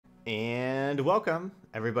And welcome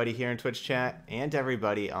everybody here in Twitch chat and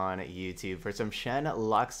everybody on YouTube for some Shen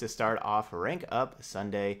Lux to start off Rank Up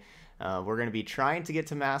Sunday. We're going to be trying to get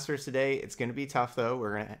to Masters today. It's going to be tough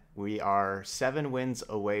though. We are 7 wins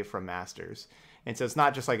away from Masters, and so it's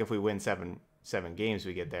not just like if we win seven games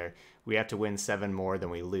we get there. We have to win 7 more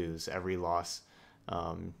than we lose. Every loss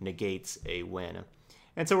negates a win.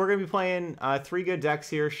 And so we're going to be playing 3 good decks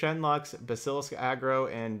here: Shen Lux, Basilisk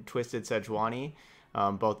Aggro, and Twisted Sejuani.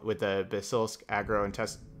 Both with the Basilisk Aggro and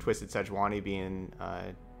Twisted Sejuani being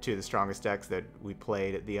 2 of the strongest decks that we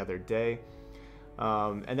played the other day.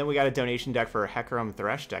 And then we got a donation deck for a Hecarim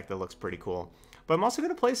Thresh deck that looks pretty cool. But I'm also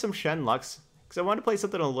going to play some Shen Lux because I want to play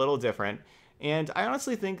something a little different. And I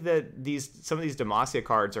honestly think that some of these Demacia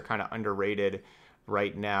cards are kind of underrated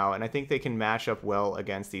right now, and I think they can match up well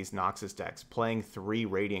against these Noxus decks. Playing 3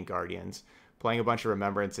 Radiant Guardians, playing a bunch of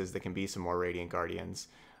Remembrances that can be some more Radiant Guardians.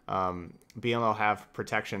 Being able to have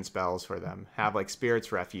protection spells for them, have like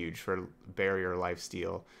Spirit's Refuge for barrier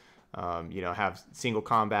lifesteal, have single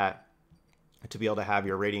combat to be able to have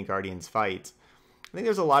your Radiant Guardians fight. I think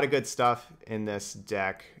there's a lot of good stuff in this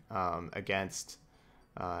deck against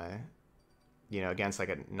like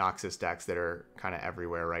a Noxus decks that are kind of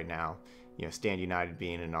everywhere right now. Stand United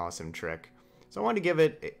being an awesome trick. So I wanted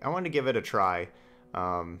to give it a try.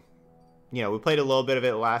 We played a little bit of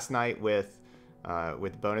it last night with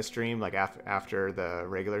bonus stream, like after the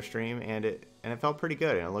regular stream, and it felt pretty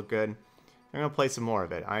good and it looked good. I'm gonna play some more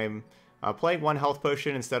of it. I'm playing 1 health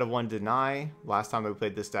potion instead of 1 deny. Last time we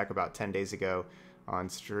played this deck about 10 days ago on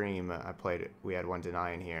stream, we had 1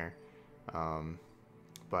 deny in here,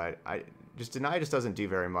 but deny just doesn't do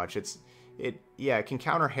very much. It can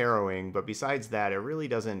counter harrowing, but besides that, it really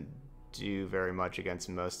doesn't do very much against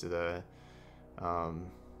most of the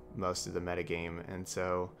metagame, and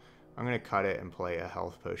so I'm going to cut it and play a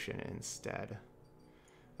health potion instead.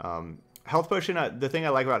 Health potion, the thing I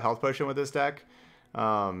like about health potion with this deck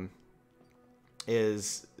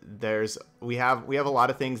is we have a lot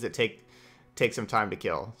of things that take some time to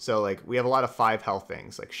kill. So like we have a lot of 5 health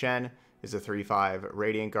things. Like Shen is a 3/5,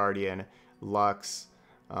 Radiant Guardian, Lux,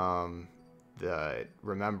 the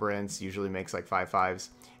Remembrance usually makes like 5/5s.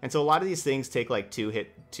 And so a lot of these things take like 2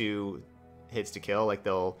 hits to kill. Like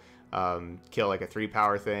they'll kill like a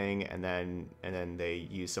 3-power thing, and then they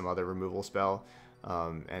use some other removal spell,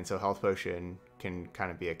 and so health potion can kind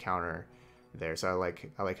of be a counter there. So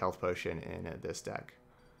I like health potion in this deck.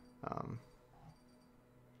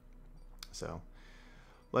 So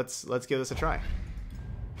let's give this a try.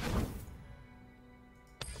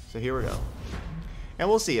 So here we go, and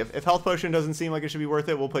we'll see if health potion doesn't seem like it should be worth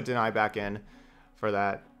it. We'll put deny back in for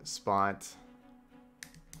that spot.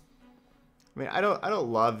 I mean, I don't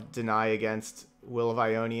love deny against Will of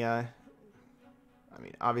Ionia. I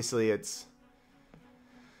mean, obviously it's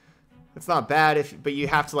not bad but you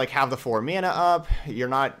have to like have the 4 mana up. You're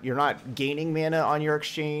not gaining mana on your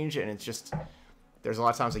exchange, and it's just there's a lot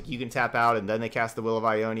of times like you can tap out and then they cast the Will of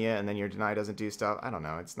Ionia and then your deny doesn't do stuff. I don't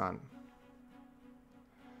know. It's not.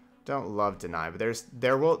 Don't love deny, but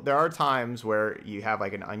there are times where you have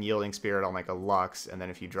like an unyielding spirit on like a Lux, and then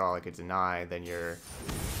if you draw like a deny, then you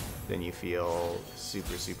feel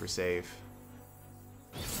super, super safe.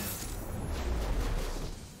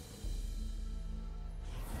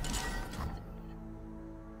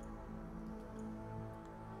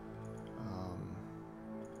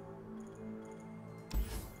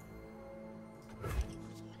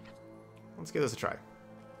 Let's give this a try.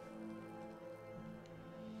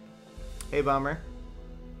 Hey, Bummer.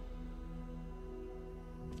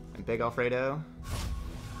 And Big Alfredo.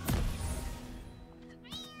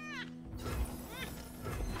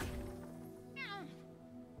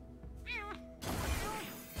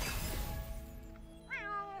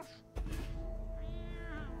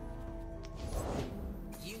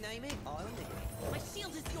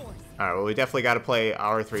 Alright, well, we definitely got to play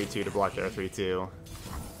our 3/2 to block their 3/2.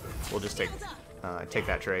 We'll just take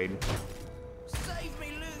that trade.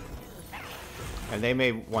 And they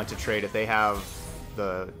may want to trade if they have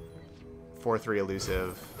the 4/3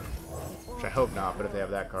 elusive, which I hope not, but if they have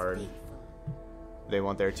that card, they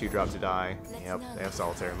want their 2-drop to die. Yep, they have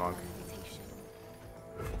Solitary Monk.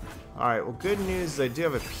 Alright, well, good news, they do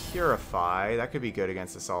have a Purify. That could be good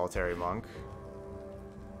against the Solitary Monk.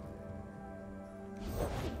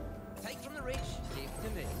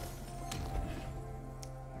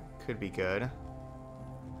 Could be good.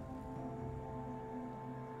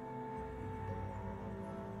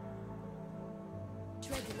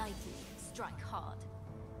 Tread lightly, strike hard.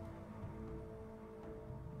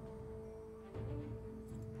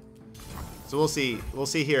 So we'll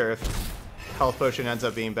see here if Health Potion ends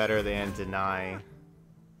up being better than Deny.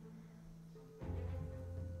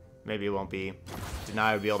 maybe it won't be.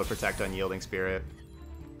 Deny would be able to protect Unyielding Spirit,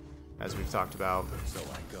 as we've talked about. So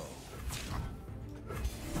I go.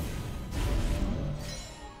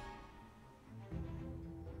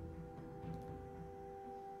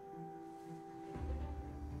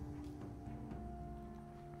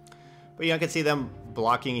 But yeah, I could see them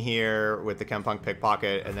blocking here with the Chempunk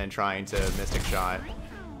Pickpocket and then trying to Mystic Shot.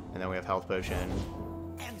 And then we have Health Potion.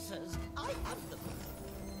 Answers, I have them.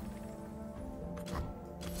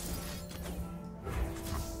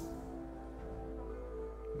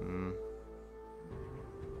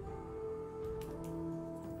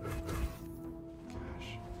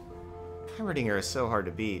 Gosh. Heimerdinger is so hard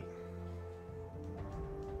to beat.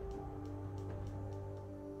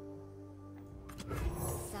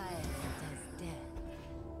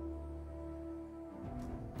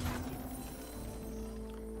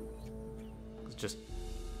 Just,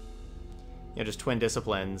 you know, just twin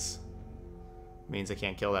disciplines means I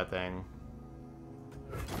can't kill that thing.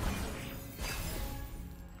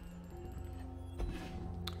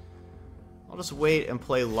 I'll just wait and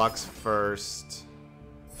play Lux first.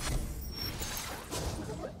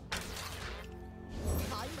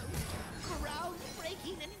 My most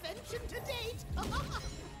groundbreaking invention to date.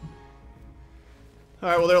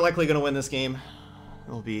 Alright, well, they're likely going to win this game.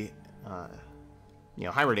 It'll be, you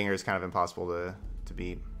know, Heimerdinger is kind of impossible to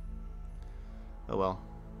beat. Oh well.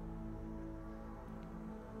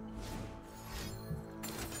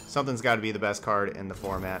 Something's got to be the best card in the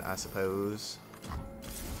format, I suppose.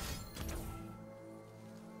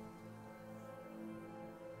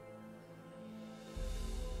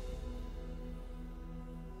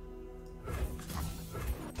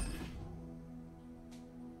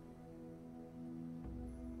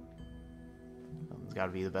 Something's got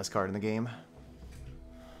to be the best card in the game.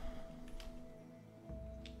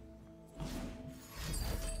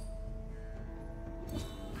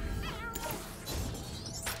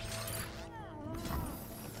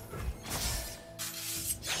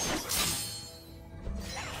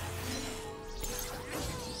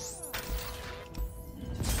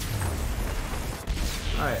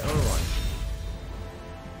 Alright, Overwatch.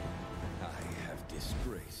 I have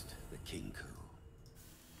disgraced the Kinku.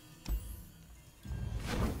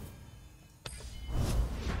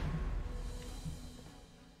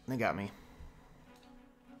 They got me.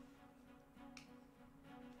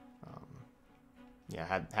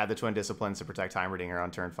 Yeah, had the Twin Disciplines to protect Heimerdinger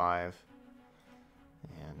on turn 5.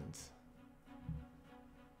 And,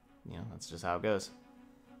 you know, that's just how it goes.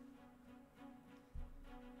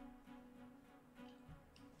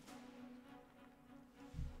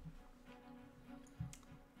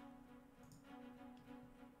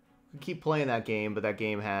 We keep playing that game, but that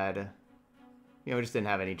game had, you know, we just didn't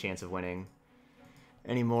have any chance of winning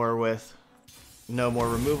anymore with no more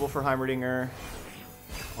removal for Heimerdinger.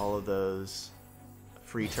 All of those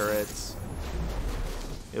free turrets.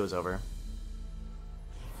 It was over.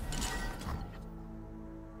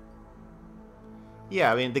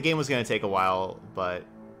 Yeah, I mean, the game was going to take a while, but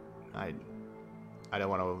I don't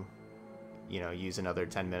want to, you know, use another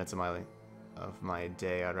 10 minutes of my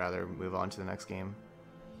day. I'd rather move on to the next game.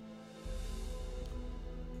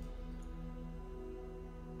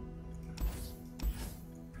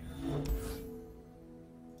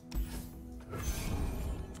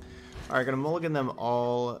 Alright, gonna mulligan them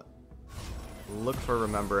all. Look for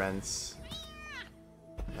Remembrance.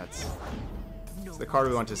 That's the card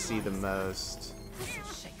we want to see the most.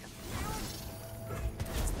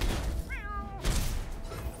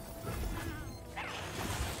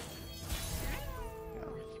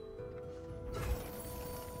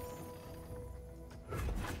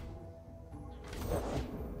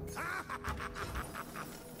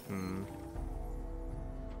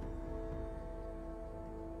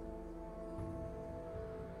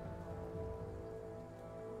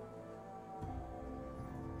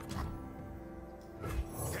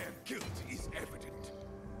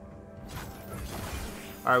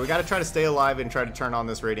 Alright, we gotta try to stay alive and try to turn on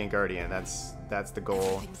this Radiant Guardian. That's the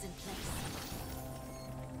goal.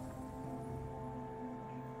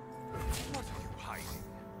 What are you hiding?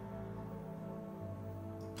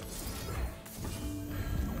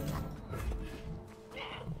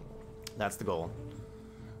 That's the goal.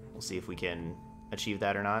 We'll see if we can achieve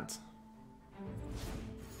that or not.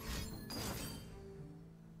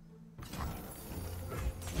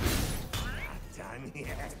 Done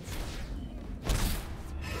yet.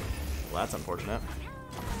 Well, that's unfortunate.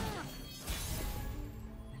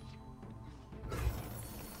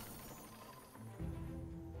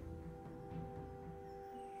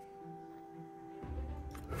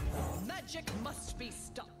 Magic must be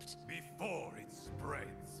stopped Before it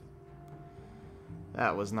spreads.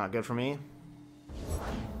 That was not good for me.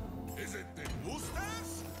 Is it the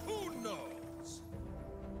mustache? Who knows?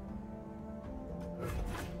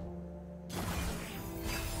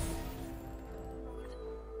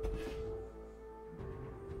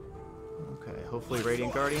 Okay, hopefully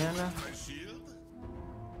Radiant Guardian. My shield?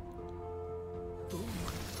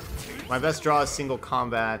 My best draw is single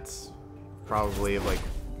combat, probably of like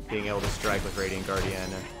being able to strike with Radiant Guardian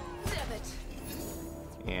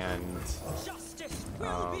and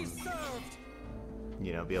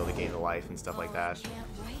you know, be able to gain the life and stuff like that. Can't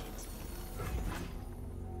wait.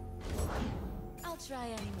 I'll try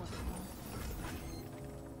anyone.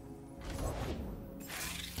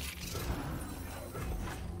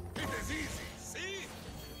 It is easy, see?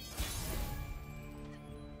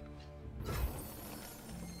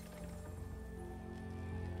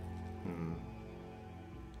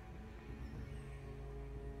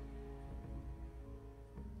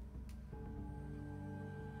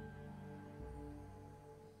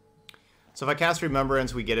 So if I cast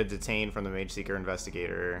Remembrance, we get a Detain from the Mage Seeker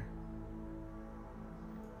Investigator.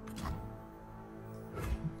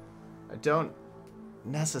 I don't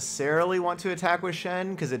necessarily want to attack with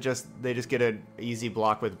Shen because they just get an easy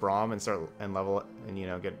block with Braum and start and level and you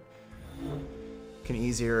know get an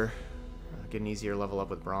easier level up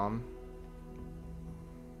with Braum.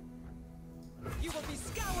 You will be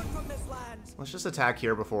scoured from this land. Let's just attack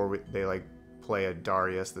here before they like play a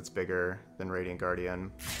Darius that's bigger than Radiant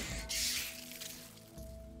Guardian.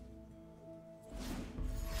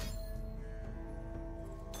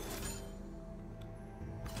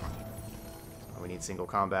 We need single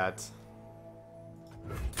combat.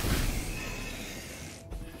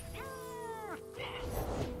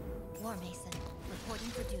 War Mason, reporting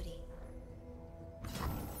for duty.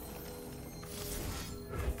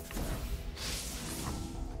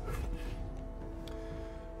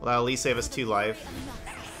 Well, that'll at least save us 2 life.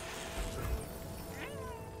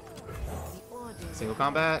 Single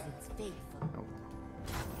combat. Nope.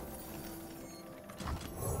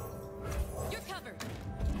 You're covered.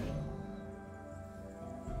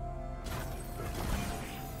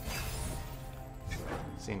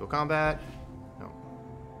 Single combat. No.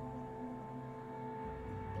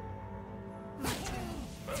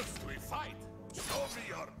 First we fight. Show me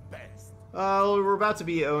your best. We're about to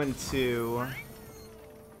be 0-2.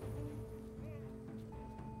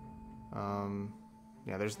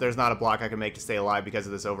 Yeah, there's not a block I can make to stay alive because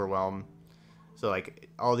of this overwhelm. So like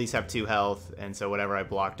all these have 2 health, and so whatever I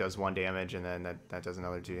block does 1 damage, and then that does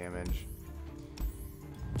another 2 damage.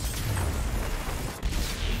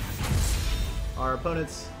 Our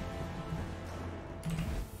opponents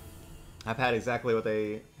have had exactly what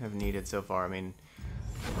they have needed so far. I mean,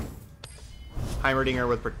 Heimerdinger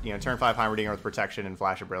with turn 5 Heimerdinger with protection and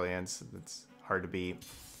Flash of Brilliance. It's hard to beat,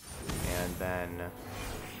 and then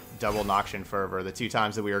double Noxian Fervor. The 2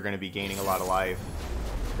 times that we were going to be gaining a lot of life,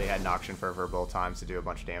 they had Noxian Fervor both times to do a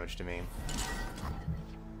bunch of damage to me.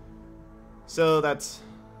 So that's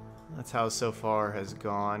how so far has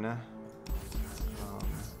gone.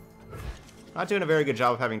 Not doing a very good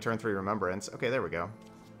job of having turn 3 Remembrance. Okay, there we go.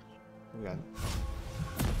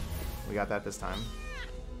 We got that this time.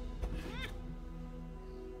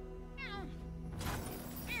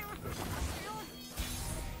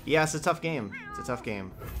 Yeah, it's a tough game. It's a tough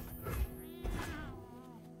game.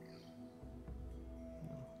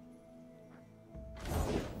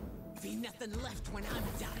 Be nothing left when I'm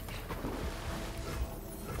done.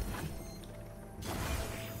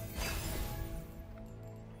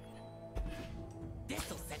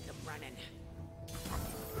 This'll set them running.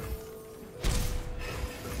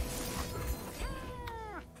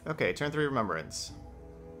 Okay, turn 3 Remembrance.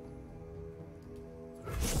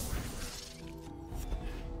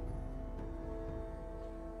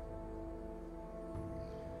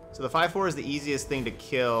 So the 5/4 is the easiest thing to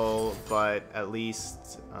kill, but at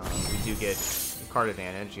least we do get card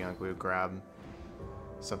advantage. You know, we would grab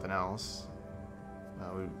something else.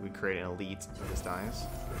 We'd create an elite if this dies.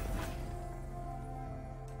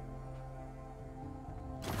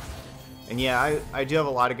 And yeah, I do have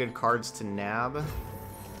a lot of good cards to nab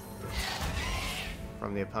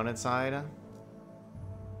from the opponent's side.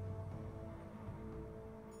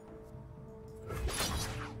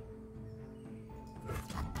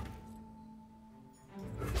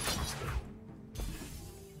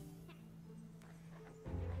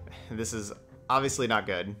 This is obviously not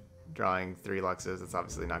good. Drawing 3 Luxes, it's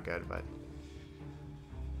obviously not good, but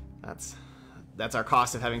that's our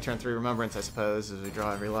cost of having turn 3 Remembrance, I suppose, is we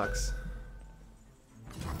draw every Lux.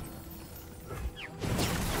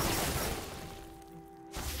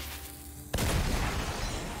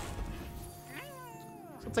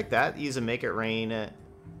 So It's like that. Use a Make It Rain.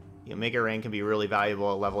 Make It Rain can be really valuable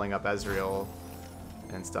at leveling up Ezreal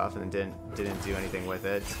and stuff, and then didn't do anything with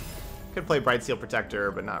it. Could play Bright Steel Protector,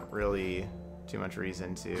 but not really too much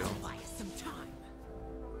reason to. Buy us some time.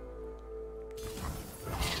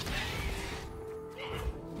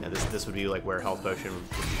 Yeah, this would be like where Health Potion would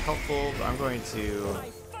be helpful, but I'm going to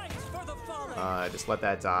just let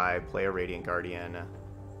that die, play a Radiant Guardian.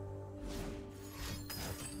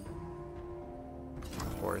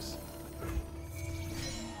 Of course.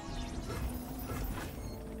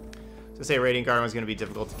 So say Radiant Guardian was going to be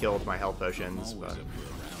difficult to kill with my Health Potions, but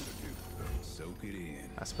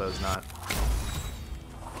I suppose not.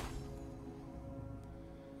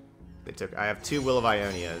 They took. I have 2 Will of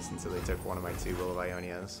Ionias, and so they took one of my 2 Will of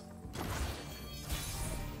Ionias.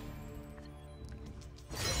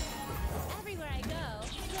 Everywhere I go,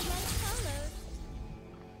 the light follows.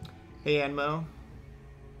 Hey, Anmo.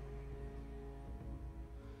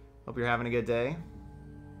 Hope you're having a good day.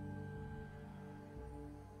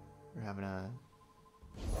 We're having a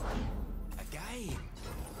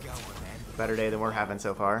better day than we're having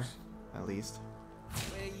so far, at least.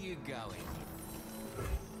 Where you going?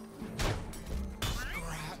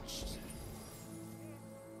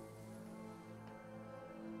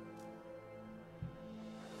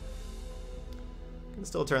 Can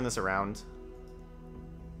still turn this around.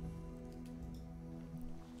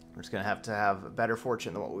 We're just gonna have to have better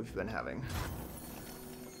fortune than what we've been having.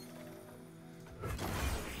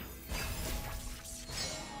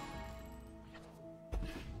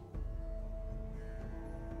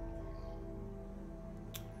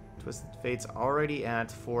 Twisted Fate's already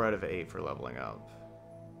at 4 out of 8 for leveling up.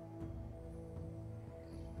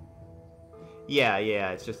 Yeah,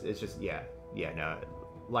 it's just yeah, no,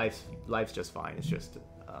 life's just fine. It's just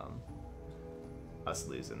us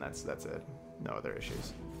losing. That's it. No other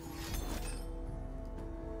issues.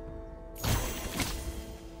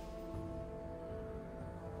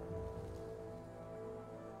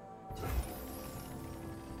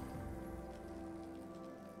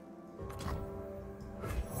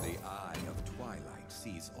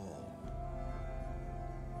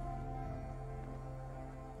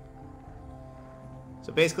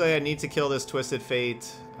 So basically, I need to kill this Twisted Fate.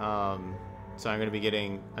 So I'm gonna be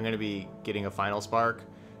getting a Final Spark.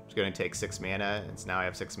 It's gonna take 6 mana. It's now I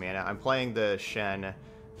have 6 mana. I'm playing the Shen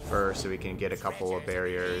first, so we can get a couple of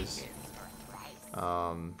barriers.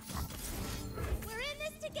 We're in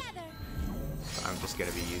this together. I'm just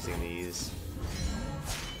gonna be using these.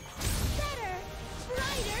 Better,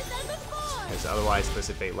 brighter than before. Because otherwise,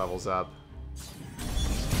 Twisted Fate levels up.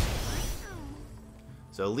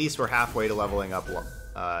 So at least we're halfway to leveling up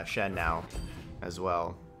Shen now, as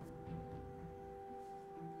well.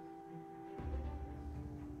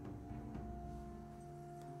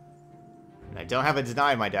 And I don't have a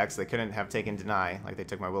Deny in my deck, so they couldn't have taken Deny, like they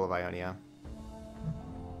took my Will of Ionia.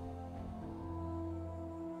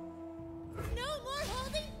 No more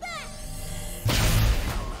holding back.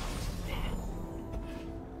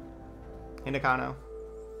 Hey, Nakano.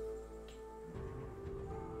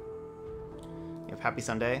 You have Happy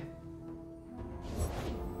Sunday.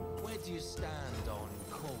 Where do you stand on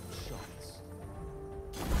cold shots?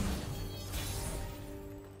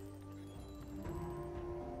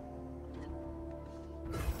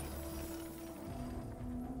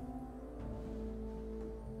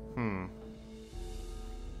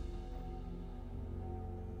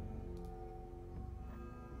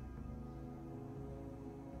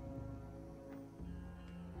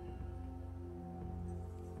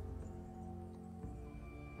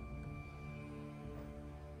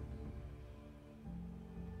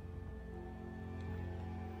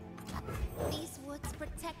 These woods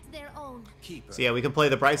protect their own. So yeah, we can play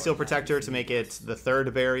the Bright Steel Protector to make it the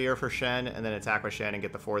 3rd barrier for Shen, and then attack with Shen and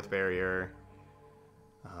get the 4th barrier.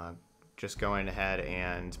 Just going ahead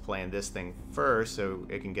and playing this thing first, so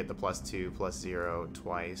it can get the +2/+0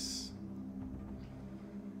 twice.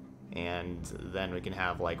 And then we can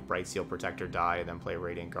have like Bright Steel Protector die, and then play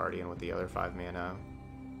Radiant Guardian with the other 5 mana.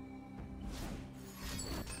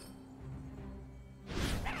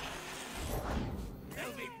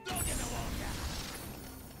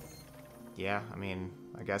 Yeah, I mean,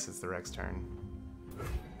 I guess it's the Rex turn.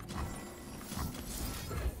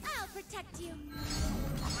 I'll protect you.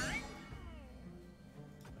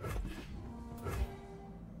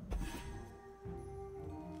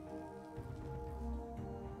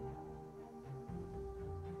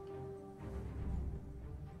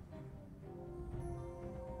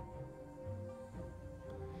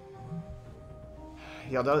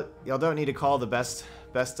 Y'all don't need to call the best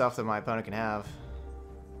stuff that my opponent can have.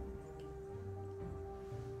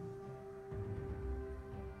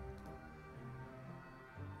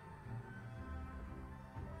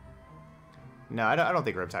 No, I don't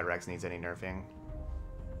think Riptide Rex needs any nerfing.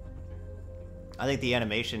 I think the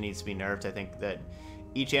animation needs to be nerfed. I think that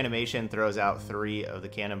each animation throws out 3 of the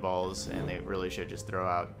cannonballs, and they really should just throw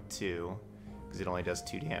out 2, because it only does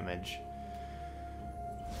 2 damage.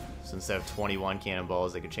 So instead of 21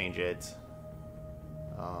 cannonballs, they could change it.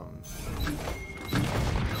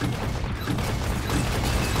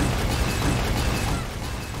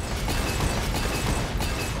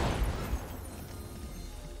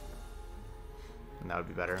 And that would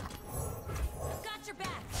be better. Got your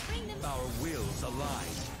back. Bring them. Our wills align.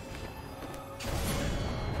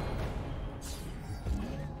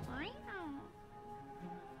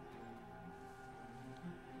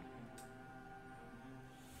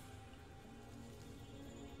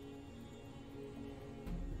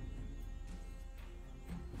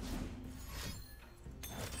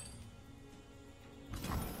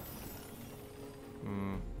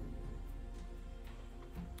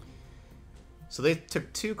 So they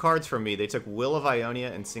took 2 cards from me. They took Will of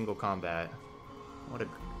Ionia and Single Combat. What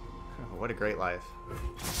a great life.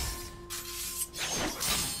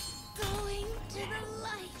 Going to the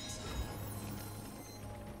light.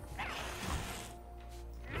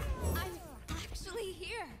 I'm actually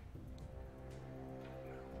here.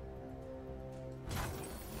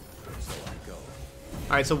 So I go.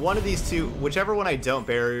 All right, so one of these 2, whichever one I don't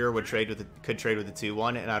barrier could trade with the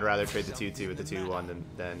 2/1, and I'd rather trade the 2/2 with the 2/1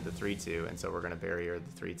 than the 3/2, and so we're gonna barrier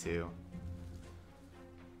the 3/2.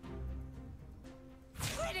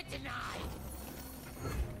 Credit denied.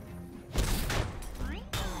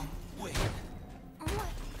 Wait.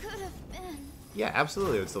 What could have been? Yeah,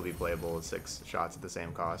 absolutely, it would still be playable with 6 shots at the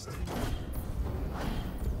same cost.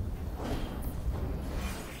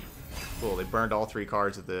 Cool, they burned all 3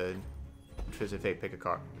 cards with the Twisted Fate pick a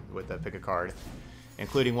card,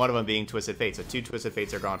 including one of them being Twisted Fate. So 2 Twisted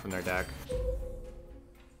Fates are gone from their deck.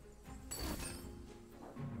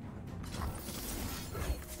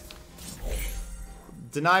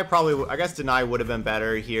 Deny I guess Deny would have been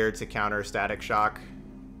better here to counter Static Shock,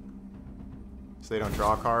 so they don't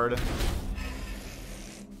draw a card.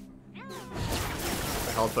 The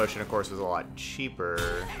Health Potion, of course, was a lot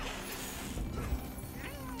cheaper.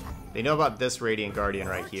 They know about this Radiant Guardian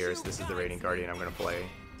right here, so this is the Radiant Guardian I'm going to play.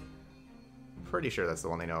 I'm pretty sure that's the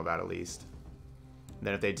one they know about, at least. And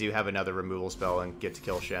then if they do have another removal spell and get to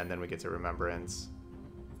kill Shen, then we get to Remembrance.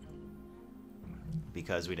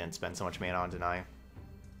 Because we didn't spend so much mana on Deny.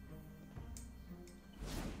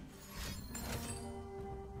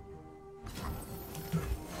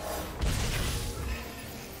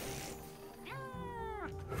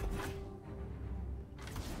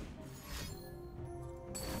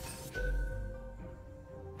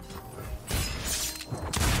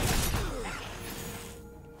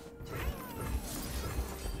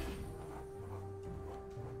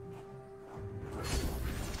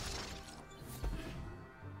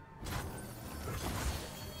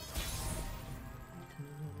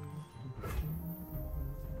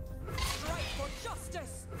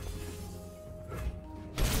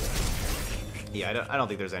 Yeah, I don't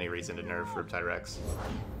think there's any reason to nerf Riptide Rex.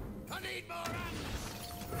 I need more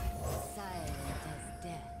Silent as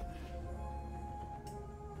death.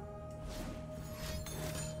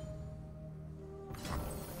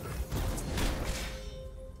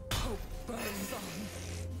 Hope burns on.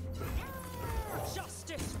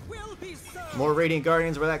 Justice will be served. More Radiant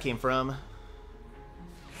Guardians, where that came from.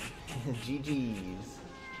 GG's.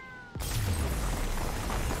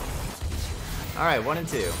 Alright, 1 and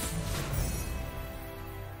 2.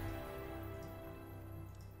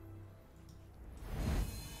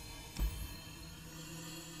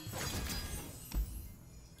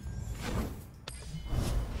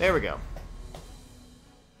 There we go.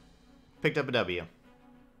 Picked up a W.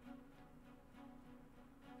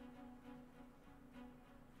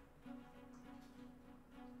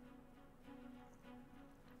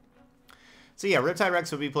 So yeah, Riptide Rex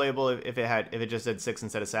would be playable if it just said 6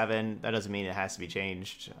 instead of 7. That doesn't mean it has to be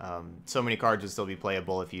changed. So many cards would still be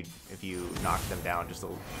playable if you knock them down just a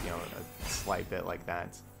slight bit like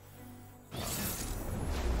that.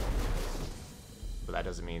 But that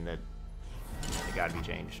doesn't mean that it gotta be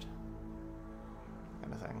changed,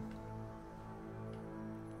 kind of thing.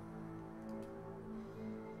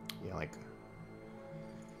 Yeah, like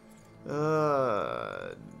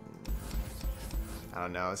I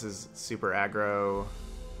don't know, this is super aggro.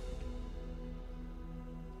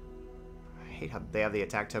 I hate how they have the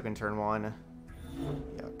attack token turn 1.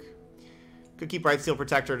 Yuck. Could keep Brightsteel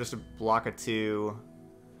Protector just to block a 2.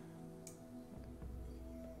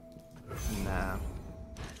 Nah.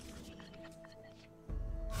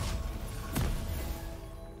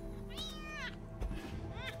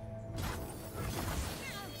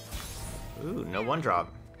 Ooh, no one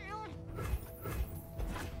drop.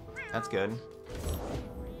 That's good.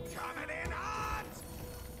 Coming in hot!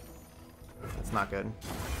 That's not good.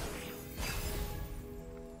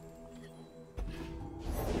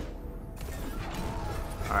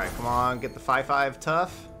 Alright, come on, get the 5-5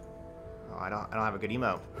 tough. Oh, I don't have a good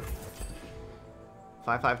emote.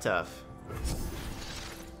 5-5 tough.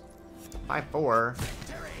 5-4.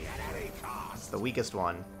 It's the weakest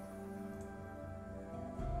one.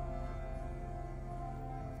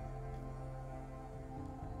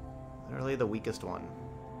 Literally the weakest one.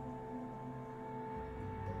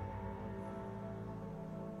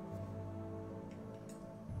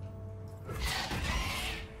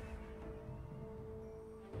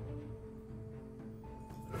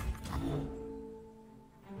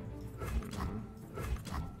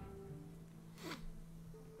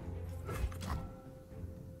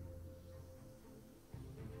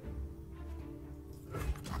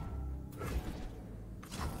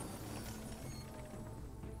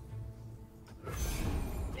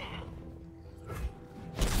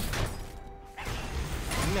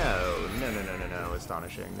 No,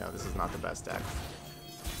 astonishing. No, this is not the best deck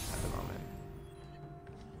at the moment.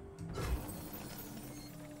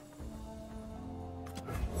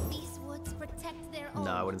 These woods protect their own.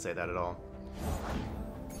 No, I wouldn't say that at all.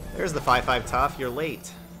 There's the 5-5 tough. You're late.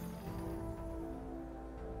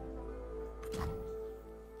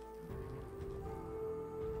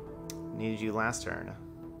 Needed you last turn.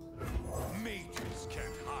 Mages can't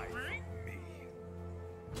hide from me.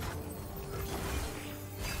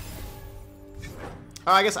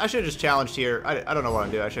 Oh, I guess I should have just challenged here. I don't know what I'm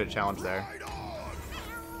doing. I should have challenged there. Right on!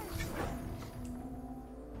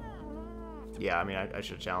 Yeah, I mean, I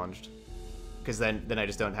should have challenged. Because then I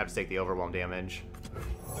just don't have to take the overwhelm damage.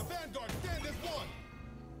 The Vanguard stand as one!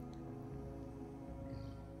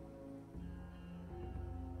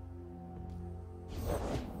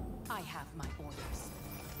 I have my orders.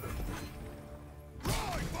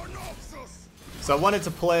 Ride for Noxus! So I wanted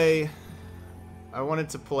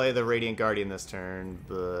to play the Radiant Guardian this turn,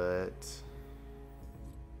 but...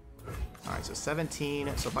 Alright, so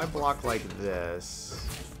 17. So if I block like this,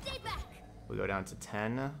 Stay back. we go down to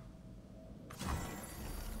 10. And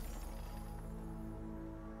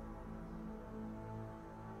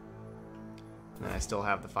then I still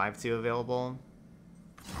have the 5-2 available.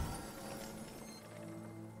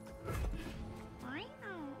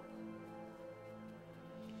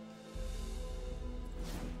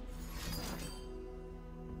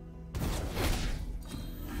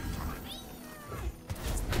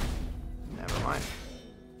 Never mind.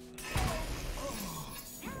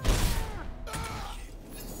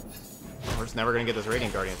 We're just never gonna get this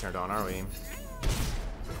Radiant Guardian turned on, are we?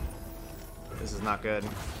 This is not good.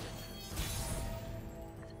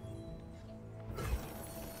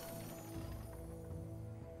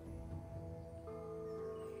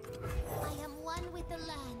 I am one with the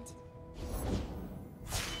land.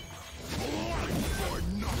 Ride for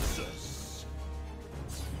Noxus!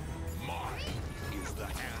 Mine is the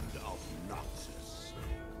hand of Noxus.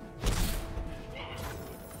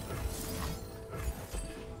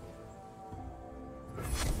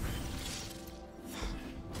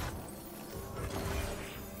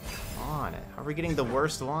 Come on. How are we getting the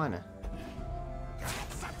worst one?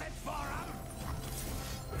 Something for him!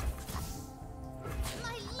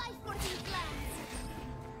 My life for these lands.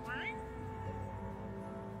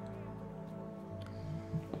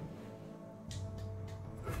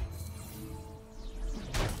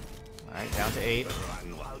 Alright, down to 8.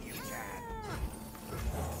 Run while you can.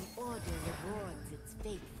 The order rewards its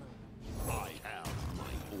faithful. I have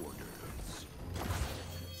my orders.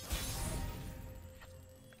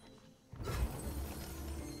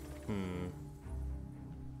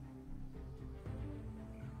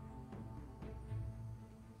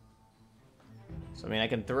 So, I mean, I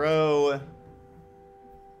can throw...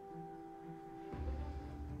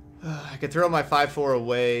 I could throw my 5-4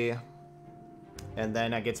 away, and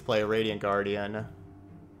then I get to play a Radiant Guardian.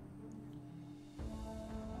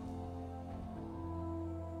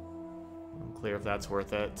 Unclear if that's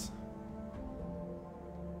worth it.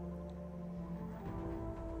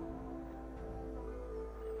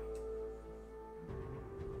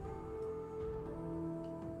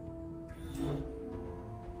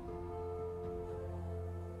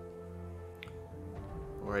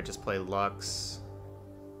 Or I just play Lux.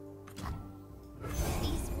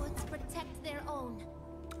 These woods protect their own.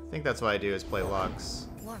 I think that's what I do, is play Lux.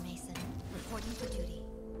 War Mason, reporting for duty.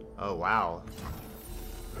 Oh, wow. The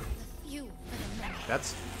few for the many.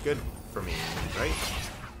 That's good for me, right?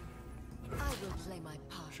 I will play my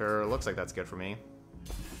part. Sure, looks like that's good for me.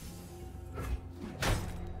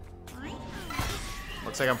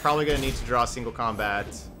 Looks like I'm probably going to need to draw single combat.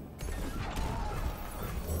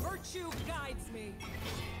 Virtue guides me.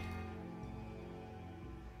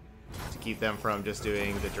 To keep them from just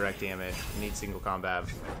doing the direct damage. I need single combat.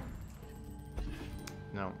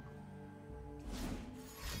 No.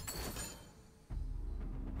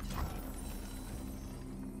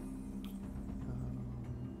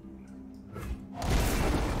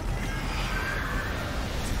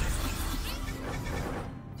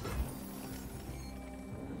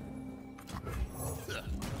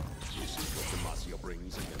 This is what Demacia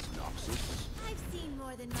brings against Noxus. I've seen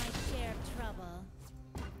more than my share of trouble.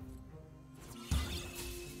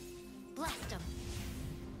 Blast 'em.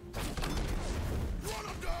 Run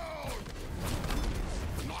him down!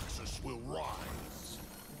 Noxus will rise.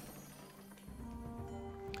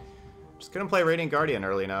 Just couldn't play Radiant Guardian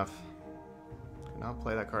early enough. Could not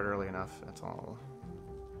play that card early enough, that's all.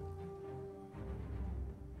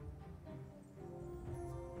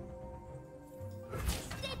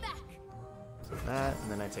 Stay back. So that,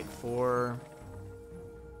 and then I take 4.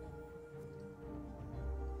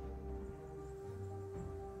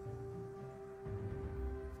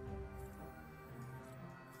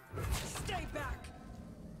 Stay back.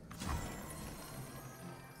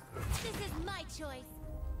 This is my choice.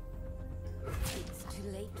 It's too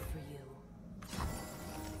late for you.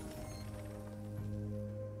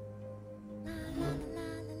 La la la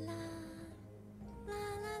la la. La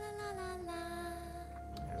la la la la la.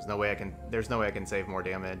 There's no way I can save more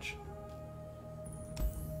damage.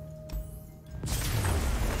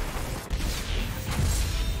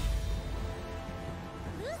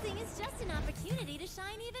 Losing is just an opportunity to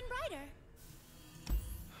shine even brighter.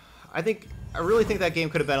 I really think that game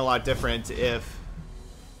could have been a lot different if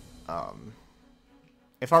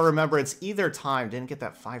our remembrance either time didn't get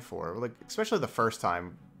that 5/4, like especially the first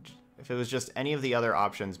time. If it was just any of the other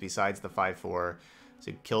options besides the 5/4,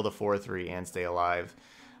 so kill the 4/3 and stay alive.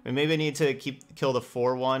 I mean, maybe I need to kill the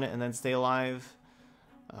 4/1 and then stay alive.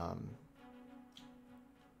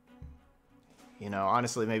 You know,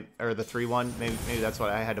 honestly, maybe, or the 3/1. Maybe that's what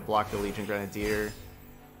I had to block the Legion Grenadier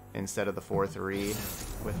instead of the 4/3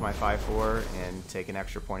 with my 5/4 and take an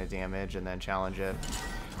extra point of damage and then challenge it.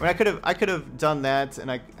 I mean, I could have done that,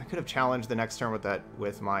 and I could have challenged the next turn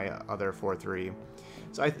with my other 4/3.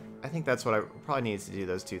 So I think that's what I probably needs to do,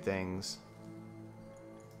 those two things.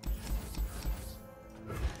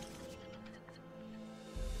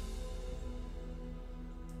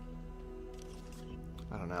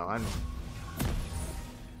 I don't know. I'm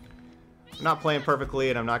not playing perfectly,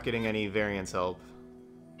 and I'm not getting any variance help.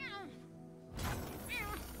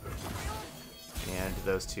 And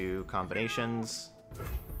those two combinations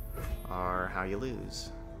are how you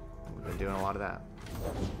lose. We've been doing a lot of that.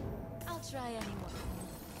 I'll try anyway.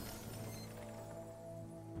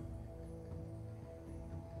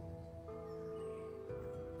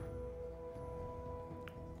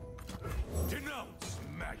 Denounce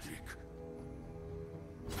magic.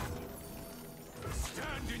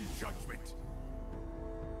 Stand in judgment.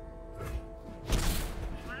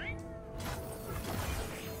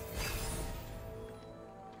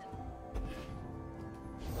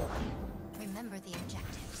 Remember the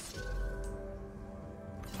objectives.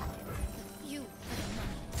 You for the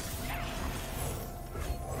money.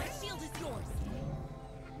 My shield is yours.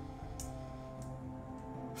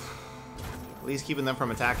 At least keeping them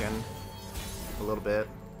from attacking a little bit.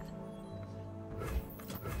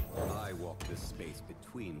 I walk the space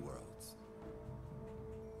between worlds.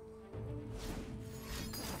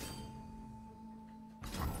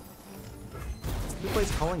 Who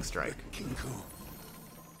plays Culling Strike?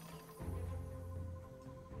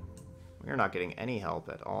 We're not getting any help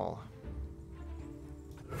at all.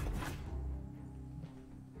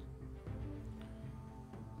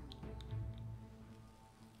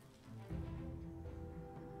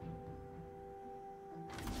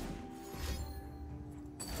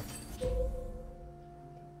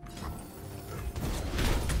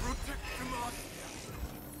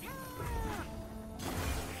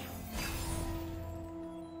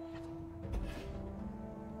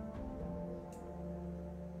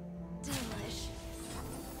 Delish.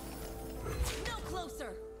 No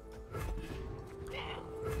closer.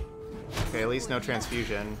 Okay, at least no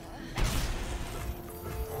transfusion.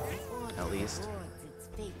 At least. Rewards its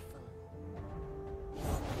faithful.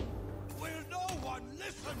 Will no one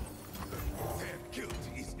listen? Their guilt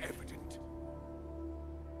is evident.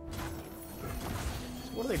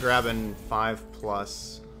 What are they grabbing?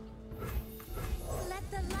 5+. Let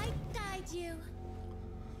the light guide you.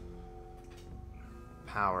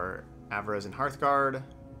 Power. Avros and Hearthguard.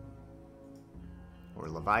 Or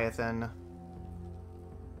Leviathan.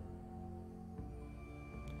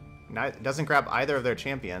 doesn't grab either of their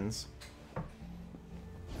champions.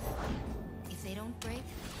 If they don't break,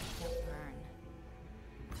 they'll burn.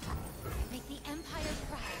 Make the Empire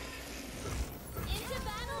proud. Into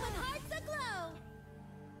battle with hearts aglow.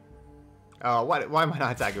 Oh, why am I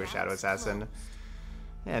not attacking with Shadow Assassin?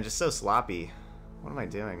 Man, just so sloppy. What am I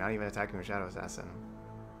doing? Not even attacking with Shadow Assassin.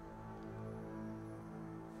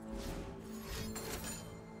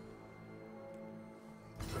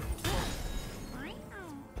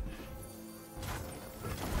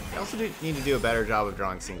 I also need to do a better job of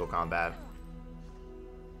drawing single combat.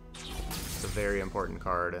 It's a very important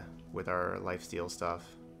card with our lifesteal stuff.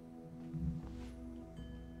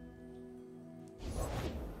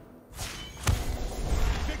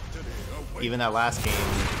 Even that last game,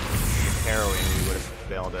 harrowing, we would have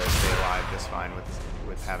been able to stay alive just fine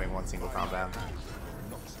with having one single combat.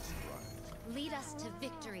 Lead us to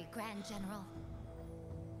victory, Grand General.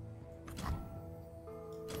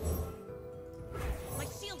 My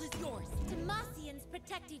shield is yours. Demacians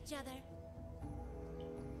protect each other.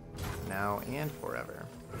 Now and forever.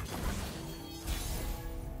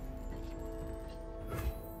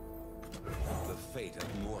 The fate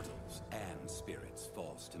of mortals and spirits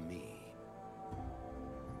falls to me.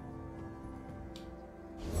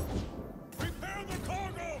 Prepare the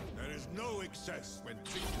cargo! There is no excess when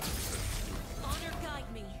victory. Honor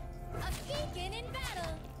guide me. A beacon in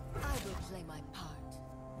battle. I will play my part.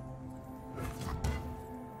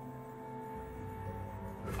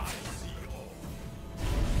 I see all.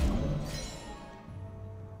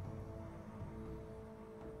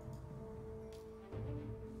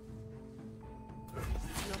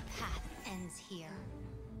 Your path ends here.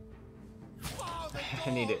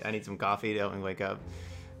 I need some coffee to help me wake up.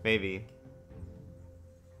 Maybe.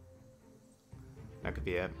 That could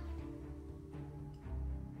be it.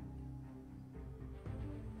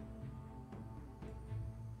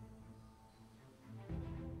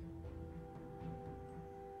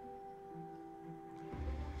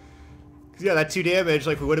 Yeah, that 2 damage,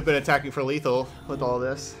 like we would have been attacking for lethal with all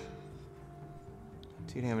this.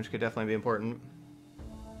 2 damage could definitely be important.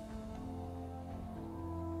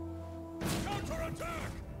 Counterattack!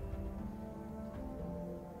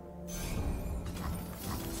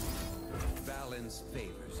 Balance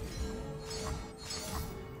favors you.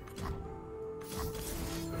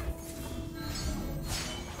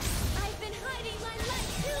 I've been hiding my life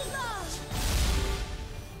too long.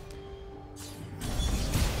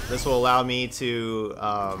 This will allow me to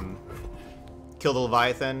kill the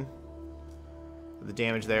Leviathan. The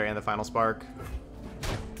damage there and the final spark.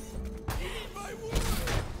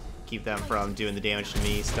 Keep them from doing the damage to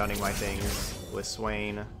me, stunning my things with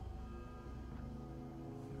Swain.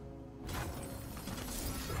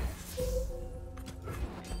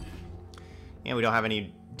 And we don't have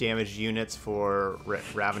any damaged units for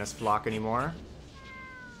Ravenous Flock anymore.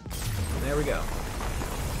 There we go.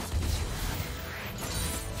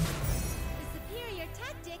 The superior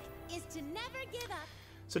tactic is to never give up.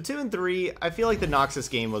 So 2 and 3, I feel like the Noxus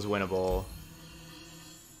game was winnable.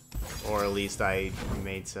 Or at least I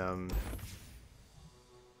made some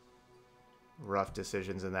rough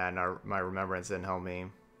decisions in that, and my remembrance didn't help me.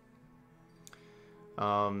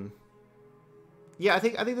 Yeah, I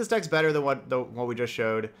think this deck's better than what we just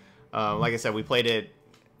showed. Like I said, we played it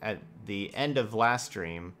at the end of last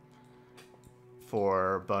stream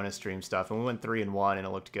for bonus stream stuff, and we went 3 and 1, and it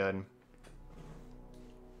looked good.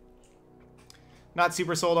 Not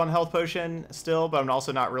super sold on Health Potion still, but I'm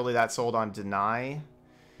also not really that sold on Deny.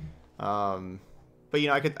 But you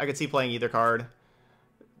know, I could see playing either card.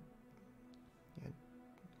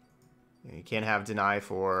 You can't have Deny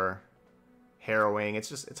for Harrowing.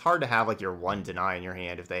 It's hard to have like your one Deny in your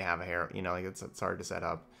hand if they have a Harrow. You know, like it's hard to set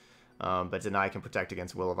up. But Deny can protect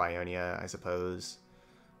against Will of Ionia, I suppose.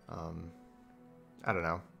 I don't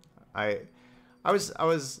know. I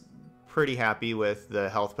was pretty happy with the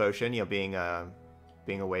Health Potion, you know, being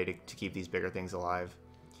a way to keep these bigger things alive.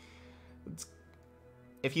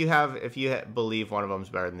 If you believe one of them is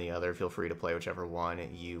better than the other, feel free to play whichever one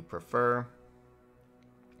you prefer.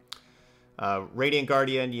 Radiant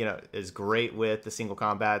Guardian, you know, is great with the single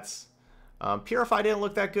combats. Purify didn't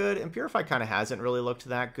look that good, and Purify kind of hasn't really looked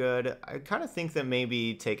that good. I kind of think that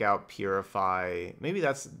maybe take out Purify. Maybe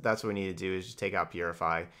that's what we need to do, is just take out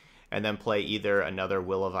Purify, and then play either another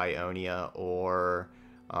Will of Ionia, or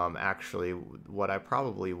actually what I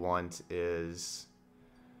probably want is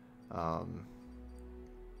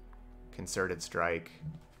Concerted Strike.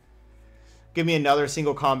 Give me another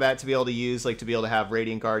single combat to be able to use, like to be able to have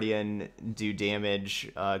Radiant Guardian do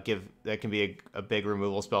damage. That can be a big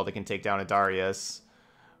removal spell that can take down a Darius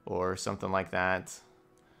or something like that.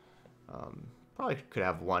 Probably could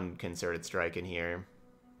have one Concerted Strike in here.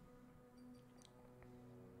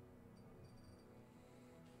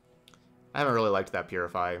 I haven't really liked that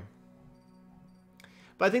Purify.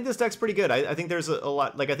 But I think this deck's pretty good. I think there's a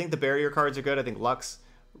lot... Like, I think the barrier cards are good. I think Lux,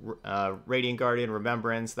 Radiant Guardian,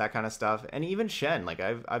 Remembrance, that kind of stuff. And even Shen. Like,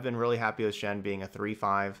 I've been really happy with Shen being a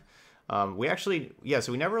 3/5. We actually... Yeah,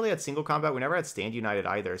 so we never really had single combat. We never had Stand United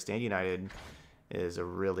either. Stand United is a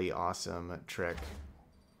really awesome trick.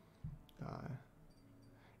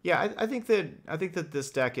 Yeah, I think that this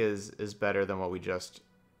deck is better than what we just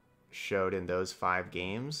showed in those 5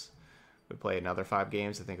 games. If we play another 5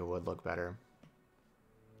 games, I think it would look better.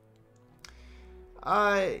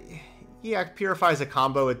 Yeah, Purify's a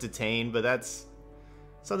combo with Detain, but that's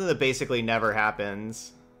something that basically never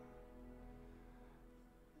happens.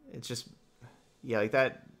 It's just, yeah, like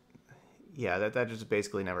that. Yeah, that just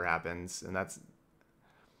basically never happens, and that's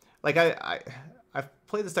like I've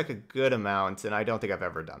played this deck a good amount, and I don't think I've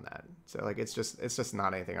ever done that. So like it's just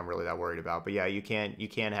not anything I'm really that worried about. But yeah, you can't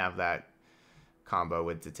have that combo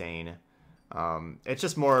with Detain. It's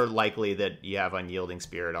just more likely that you have Unyielding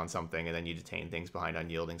Spirit on something, and then you detain things behind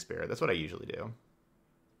Unyielding Spirit. That's what I usually do.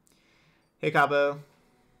 Hey Cabo.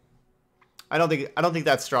 I don't think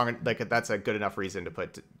that's strong. Like that's a good enough reason to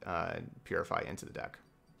put Purify into the deck.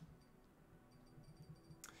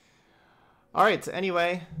 All right.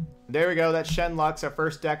 Anyway, there we go. That's Shen Lux, our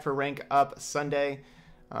first deck for Rank Up Sunday.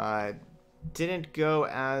 Didn't go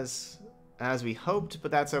as we hoped,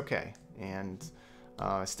 but that's okay. And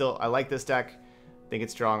still, I like this deck. Think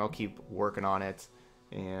it's strong. I'll keep working on it,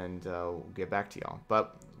 and we'll get back to y'all.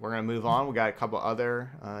 But we're gonna move on. We got a couple other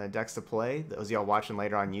decks to play. Those of y'all watching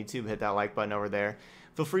later on YouTube, hit that like button over there.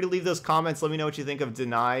 Feel free to leave those comments. Let me know what you think of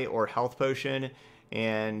Deny or Health Potion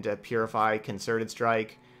and Purify, Concerted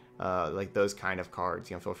Strike, like those kind of cards.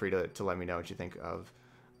 You know, feel free to let me know what you think of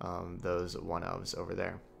those one-ofs over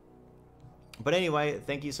there. But anyway,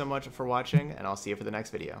 thank you so much for watching, and I'll see you for the next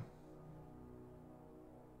video.